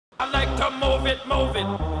I like to move it, move it.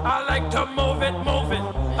 I like to move it, move it.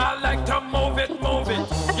 I like to move it, move it.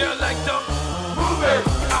 You like to move it.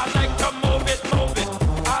 I like to move it, move it.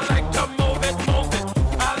 I like to move it, move it.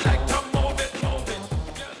 I like to move it, move it.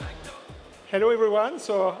 You like to... Hello everyone.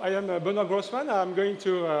 So I am Benoist GROSSMANN. I'm going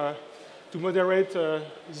to moderate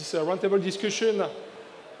this roundtable discussion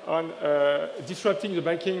on disrupting the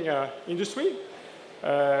banking industry.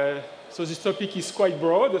 So this topic is quite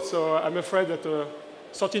broad, so I'm afraid that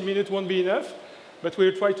 13 minutes won't be enough, but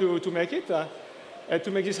we'll try to make it. And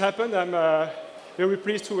to make this happen, I'm very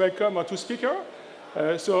pleased to welcome our two speakers.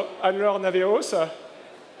 So Anne-Laure NAVEOS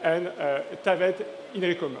and Taavet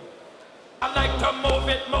HINRIKUS. I like to move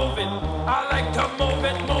it, move it. I like to move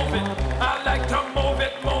it, move it. I like to move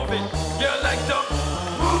it, move it. You like to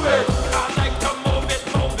move it. I like to move it,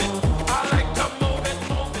 move it. I like to move it,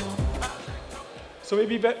 move it. So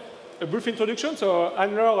maybe a brief introduction. So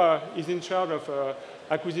Anne-Laure is in charge of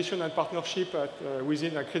acquisition and partnership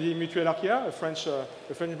within Crédit, Mutuel, Arkea, a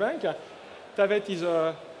French bank. Taavet is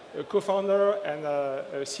a co-founder and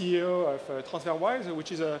a CEO of TransferWise,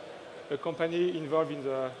 which is a company involved in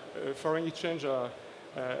the foreign exchange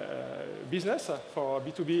business for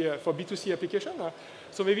B2B, for B2C application.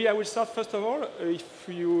 So maybe I will start first of all, if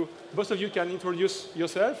you, both of you can introduce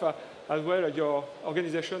yourself, as well as your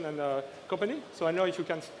organization and company. So I know if you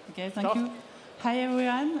can thank start. you. Hi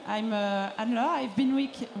everyone, I'm Anne-Laure. I've been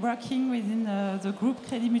working within the group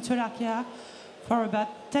Crédit Mutuel Arkea for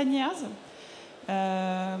about 10 years.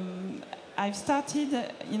 I've started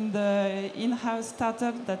in the in-house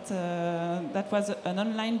startup that was an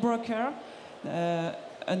online broker,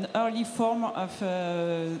 an early form of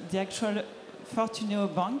the actual Fortuneo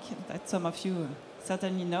bank that some of you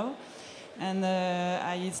certainly know. And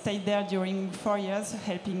I stayed there during 4 years,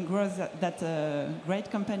 helping grow that great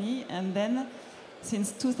company. And then,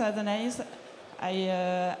 since 2008,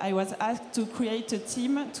 I was asked to create a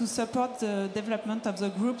team to support the development of the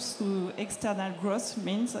groups through external growth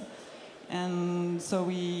means. And so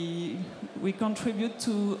we contribute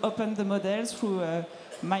to open the model through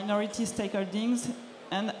minority stakeholdings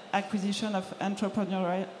and acquisition of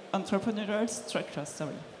entrepreneurial structures.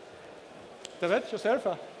 Sorry. Taavet, yourself?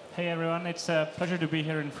 Hey everyone, it's a pleasure to be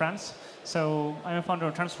here in France. So I'm a founder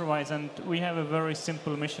of TransferWise, and we have a very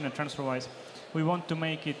simple mission at TransferWise. We want to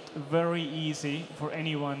make it very easy for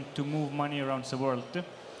anyone to move money around the world.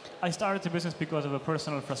 I started the business because of a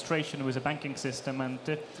personal frustration with the banking system, and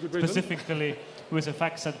specifically with the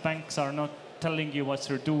fact that banks are not telling you what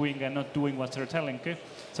they're doing and not doing what they're telling.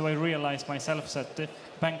 So I realized myself that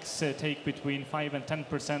banks take between 5 and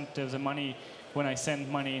 10% of the money when I send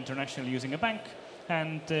money internationally using a bank.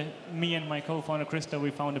 And me and my co-founder, Krista,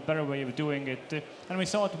 we found a better way of doing it. And we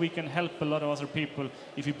thought we can help a lot of other people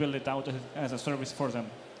if we build it out as a service for them.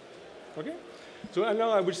 Okay. So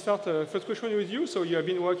now I will start first question with you. So you have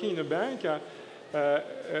been working in a bank,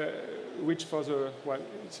 which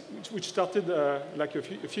started like a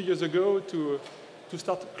few years ago to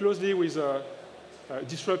start closely with a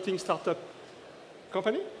disrupting startup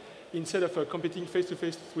company, instead of competing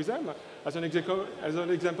face-to-face with them. As an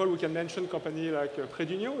example, we can mention a company like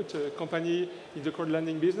Crédit. It's a company in the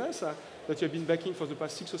crowd-lending business that you have been backing for the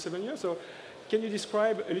past 6 or 7 years. So can you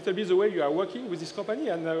describe a little bit the way you are working with this company?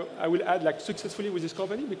 And I will add, like, successfully with this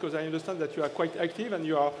company, because I understand that you are quite active and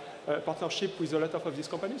you are partnership with a lot of these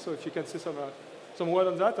companies. So if you can say some word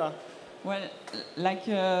on that. Well, like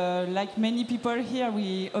many people here,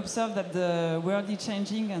 we observe that the world is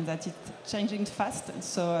changing and that it's changing fast.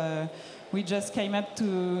 So we just came up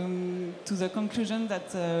to the conclusion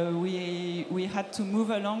that we had to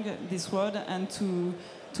move along this road and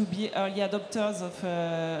to be early adopters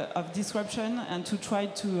of disruption and to try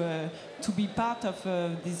to be part of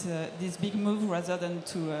this big move rather than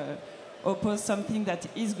to oppose something that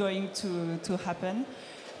is going to happen.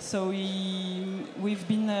 So we've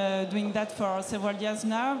been doing that for several years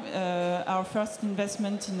now. Our first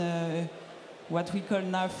investment in what we call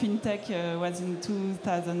now fintech was in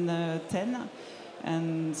 2010.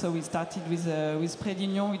 And so we started with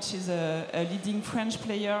Crédit, which is a leading French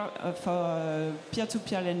player for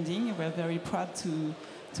peer-to-peer lending. We're very proud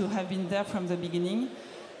to have been there from the beginning.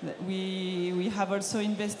 We have also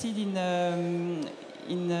invested in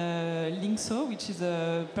Linkso, which is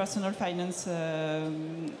a personal finance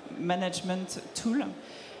management tool,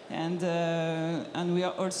 and we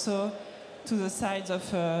are also to the side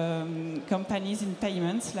of companies in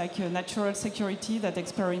payments, like Natural Security that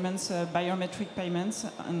experiments biometric payments,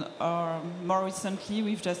 or more recently,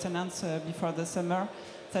 we've just announced before the summer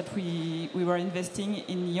that we were investing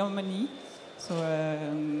in Your Money, So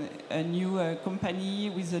a new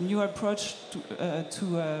company with a new approach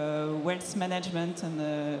to wealth management and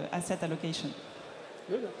asset allocation.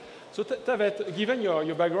 Good. So Taavet, given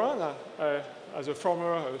your background as a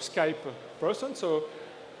former Skype person, so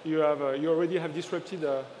you already have disrupted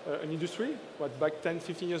an industry, back 10,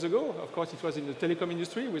 15 years ago. Of course, it was in the telecom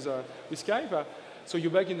industry with Skype. So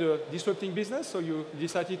you're back in the disrupting business, so you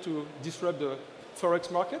decided to disrupt the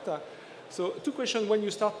Forex market. So two questions. When you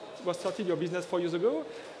started your business 4 years ago,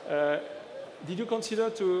 did you consider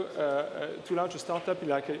to launch a startup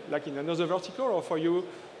like in another vertical, or for you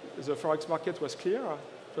the Forex market was clear?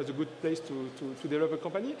 It was a good place to develop a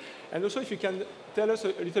company. And also if you can tell us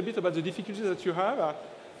a little bit about the difficulties that you have,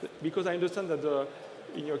 because I understand that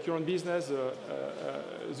in your current business,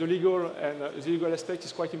 the legal aspect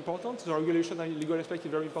is quite important. The regulation and legal aspect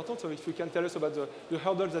is very important. So if you can tell us about the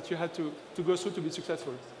hurdles that you had to go through to be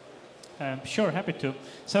successful. Sure, happy to.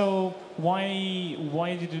 So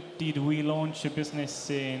why did we launch a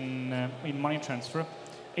business in money transfer?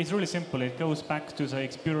 It's really simple. It goes back to the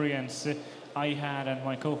experience I had and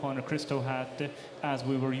my co-founder Christo had as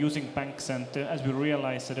we were using banks, and as we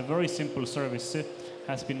realized that a very simple service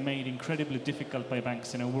has been made incredibly difficult by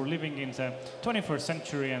banks. We're living in the 21st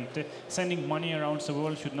century, and sending money around the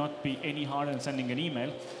world should not be any harder than sending an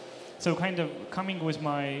email. So kind of coming with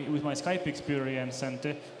my Skype experience, and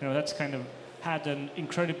that's kind of had an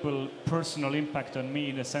incredible personal impact on me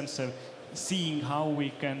in the sense of seeing how we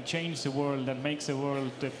can change the world and make the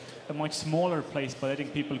world a much smaller place by letting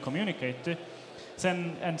people communicate.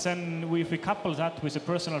 Then if we couple that with the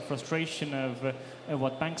personal frustration of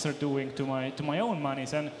what banks are doing to my own money,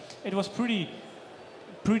 then it was pretty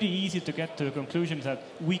easy to get to the conclusion that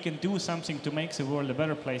we can do something to make the world a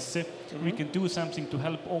better place. We can do something to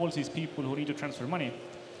help all these people who need to transfer money.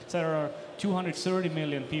 There are 230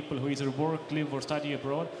 million people who either work, live, or study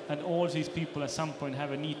abroad, and all these people at some point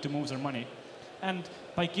have a need to move their money. And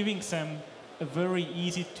by giving them a very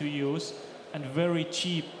easy to use and very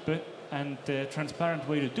cheap and transparent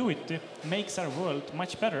way to do it makes our world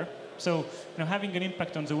much better. So having an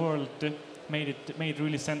impact on the world made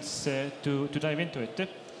really sense to dive into it.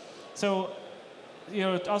 So the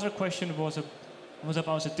other question was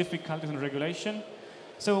about the difficulties in regulation.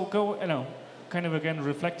 So kind of again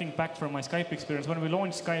reflecting back from my Skype experience, when we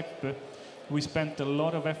launched Skype, we spent a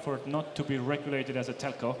lot of effort not to be regulated as a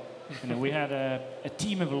telco. We had a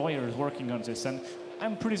team of lawyers working on this, and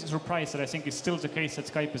I'm pretty surprised that I think it's still the case that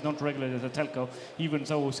Skype is not regulated as a telco, even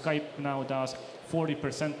though Skype now does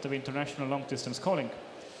 40% of international long-distance calling.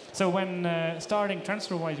 So when starting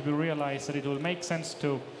TransferWise, we realized that it will make sense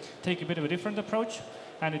to take a bit of a different approach,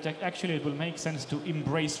 and it will make sense to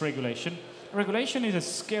embrace regulation. Regulation is a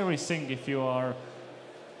scary thing if you are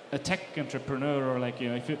a tech entrepreneur, or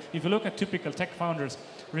if you look at typical tech founders,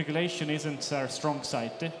 regulation isn't our strong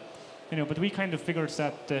side. But we kind of figured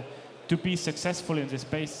that to be successful in this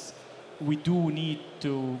space, we do need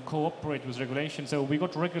to cooperate with regulation. So we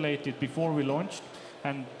got regulated before we launched,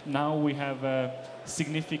 and now we have a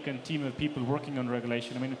significant team of people working on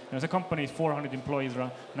regulation. The company is 400 employees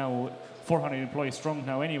now, 400 employees strong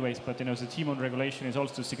now anyways, but the team on regulation is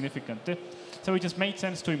also significant. So it just made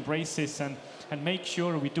sense to embrace this and make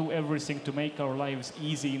sure we do everything to make our lives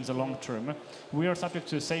easy in the long term. We are subject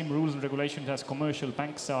to the same rules and regulations as commercial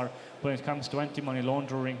banks are when it comes to anti-money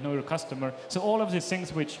laundering, know your customer. So all of these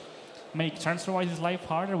things which make TransferWise's life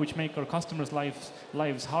harder, which make our customers'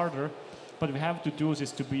 lives harder, but we have to do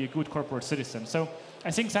this to be a good corporate citizen. So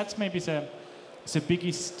I think that's maybe the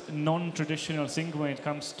biggest non-traditional thing when it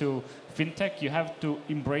comes to fintech. You have to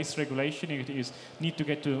embrace regulation. You need to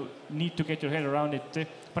get your head around it.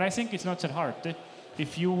 But I think it's not that hard.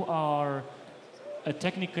 If you are a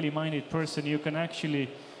technically minded person, you can actually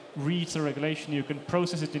read the regulation. You can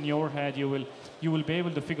process it in your head. You will be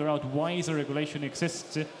able to figure out why the regulation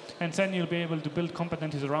exists, and then you'll be able to build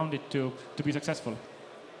competencies around it to be successful.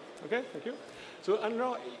 Okay, thank you. So,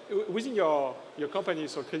 Anne-Laure, within your company,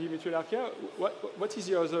 so Crédit, Mutuel, Arkea, what is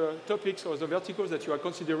the other topics or the verticals that you are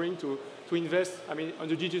considering to invest, on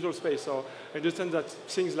the digital space? So I understand that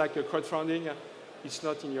things like crowdfunding, it's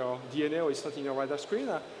not in your DNA or it's not in your radar screen.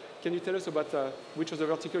 Can you tell us about which of the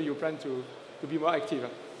vertical you plan to be more active,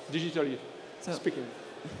 digitally speaking?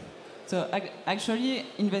 So actually,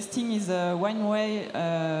 investing is one way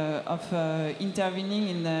of intervening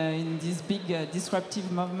in this big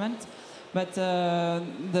disruptive movement. But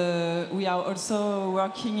we are also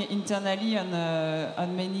working internally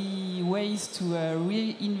on many ways to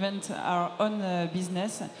reinvent our own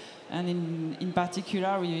business. And in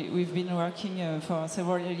particular, we've been working for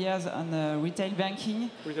several years on retail banking.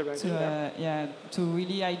 To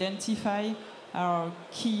really identify our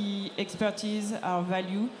key expertise, our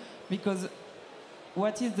value, because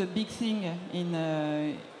what is the big thing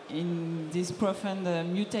in this profound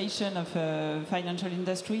mutation of financial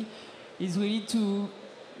industry is really to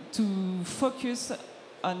focus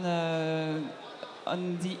on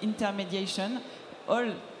the intermediation.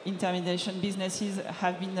 All intermediation businesses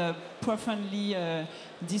have been profoundly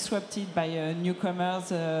disrupted by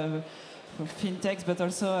newcomers, fintechs, but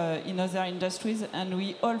also in other industries, and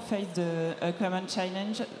we all face a common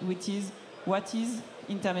challenge, which is what is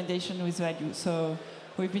intermediation with value. So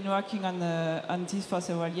we've been working on this for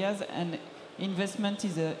several years, and investment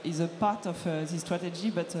is a part of this strategy,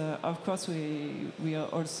 but of course we are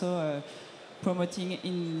also promoting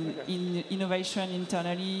in innovation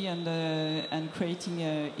internally and creating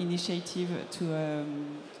initiative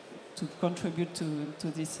to contribute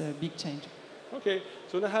to this big change. Okay,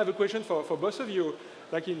 so now I have a question for both of you.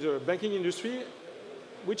 Like in the banking industry,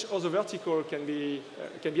 which other vertical can be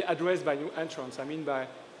addressed by new entrants? I mean, by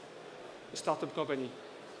a startup company.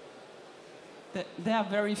 There are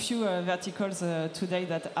very few verticals today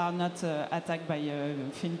that are not attacked by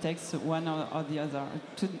fintechs, one or the other.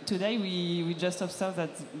 Today, we just observe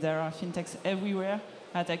that there are fintechs everywhere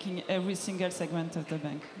attacking every single segment of the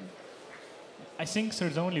bank. I think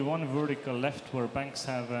there's only one vertical left where banks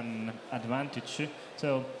have an advantage.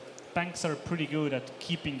 So banks are pretty good at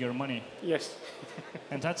keeping your money. Yes.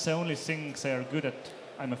 And that's the only thing they are good at,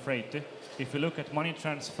 I'm afraid. If you look at money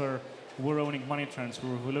transfer, we're owning money transfer.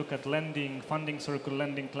 We look at lending, funding circle,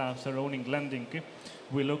 lending clubs are owning lending.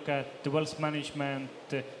 We look at the wealth management,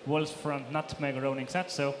 Wealthfront, Nutmeg are owning that.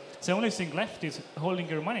 So the only thing left is holding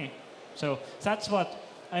your money. So that's what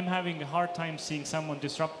I'm having a hard time seeing someone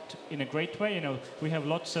disrupt in a great way. You know, we have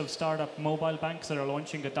lots of startup mobile banks that are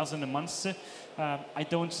launching a dozen a month. I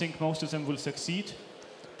don't think most of them will succeed,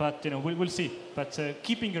 but you know, we'll see. But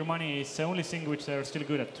keeping your money is the only thing which they're still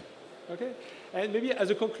good at. Okay, and maybe as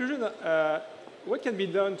a conclusion, what can be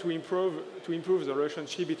done to improve the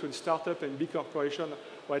relationship between startup and big corporation,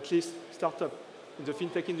 or at least startup in the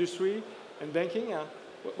fintech industry and banking?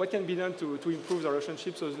 What can be done to improve the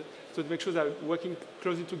relationship so to make sure that we're working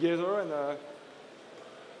closely together and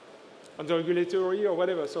on the regulatory or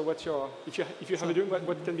whatever? So what's your, if you have a dream,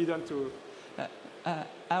 what can be done to?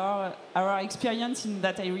 Our experience in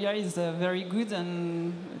that area is very good,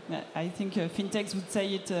 and I think fintechs would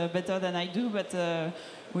say it better than I do, but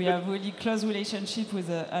we have really close relationship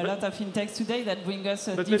with a lot of fintechs today that bring us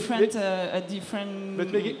a different.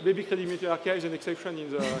 But maybe Crédit Mutuel Arkea is an exception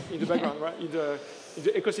in the background, right? In the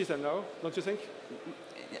ecosystem now, don't you think?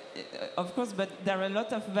 Of course, but there are a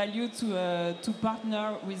lot of value to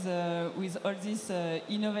partner with all these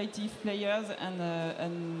innovative players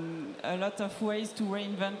and a lot of ways to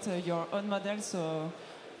reinvent your own model. So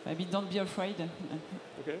maybe don't be afraid.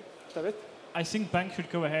 Okay, Taavet? I think banks should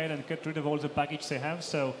go ahead and get rid of all the baggage they have.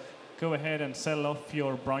 So go ahead and sell off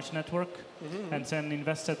your branch network, and then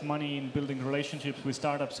invest that money in building relationships with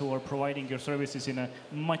startups who are providing your services in a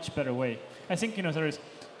much better way. I think there is,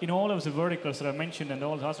 in all of the verticals that I mentioned and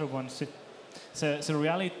all the other ones, the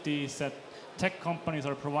reality is that tech companies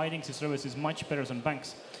are providing the services much better than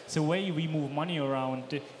banks. The way we move money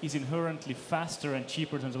around is inherently faster and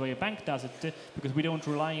cheaper than the way a bank does it, because we don't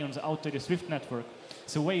rely on the outdated SWIFT network.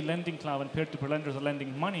 The way Lending Cloud and peer-to-peer lenders are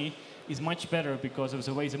lending money is much better because of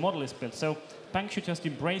the way the model is built. So banks should just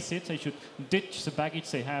embrace it. They should ditch the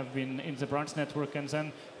baggage they have in the branch network and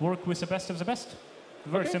then work with the best of the best.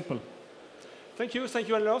 Very simple. Thank you,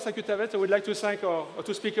 Anne-Laure, thank you, Taavet. I would like to thank our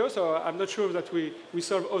two speakers. So I'm not sure that we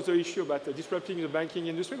solve all the issue about disrupting the banking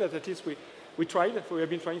industry, but at least we tried. We have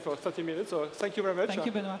been trying for 30 minutes. So thank you very much. Thank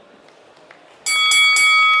you, Benoist.